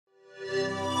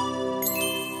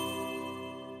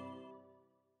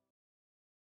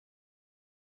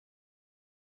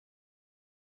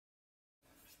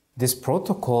This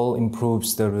protocol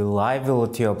improves the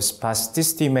reliability of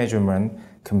spasticity measurement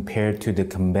compared to the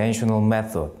conventional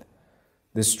method.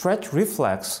 The stretch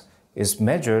reflex is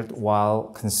measured while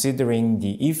considering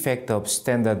the effect of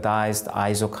standardized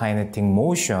isokinetic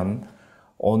motion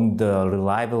on the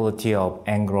reliability of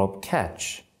angle of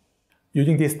catch.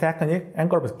 Using this technique,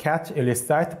 angle of catch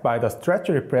elicited by the stretch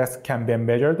reflex can be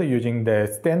measured using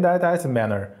the standardized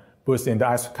manner, both in the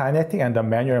isokinetic and the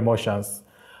manual motions,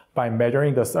 by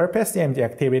measuring the surface EMG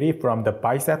activity from the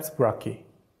biceps brachii.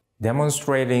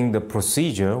 Demonstrating the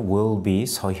procedure will be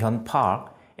Seohyun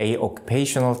Park, an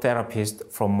occupational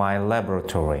therapist from my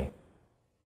laboratory.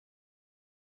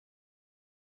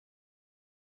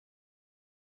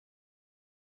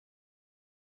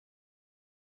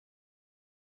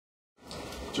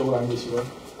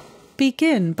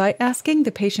 Begin by asking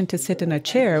the patient to sit in a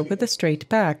chair with a straight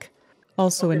back.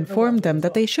 Also inform them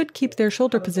that they should keep their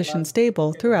shoulder position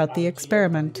stable throughout the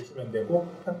experiment.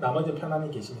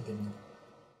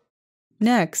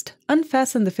 Next,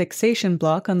 unfasten the fixation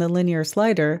block on the linear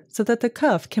slider so that the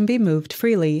cuff can be moved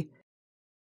freely.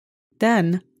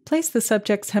 Then, place the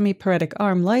subject's hemiparetic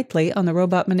arm lightly on the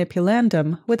robot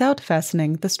manipulandum without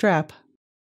fastening the strap.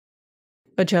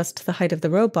 Adjust the height of the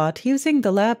robot using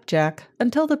the lab jack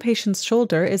until the patient's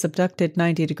shoulder is abducted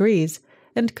 90 degrees,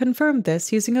 and confirm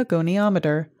this using a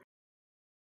goniometer.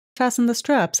 Fasten the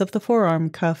straps of the forearm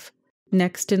cuff.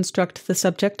 Next, instruct the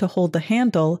subject to hold the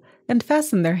handle and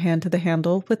fasten their hand to the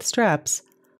handle with straps.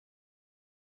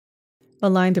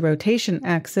 Align the rotation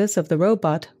axis of the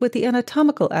robot with the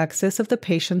anatomical axis of the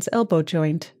patient's elbow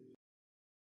joint.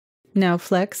 Now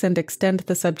flex and extend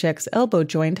the subject's elbow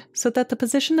joint so that the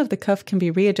position of the cuff can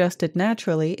be readjusted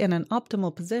naturally in an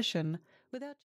optimal position without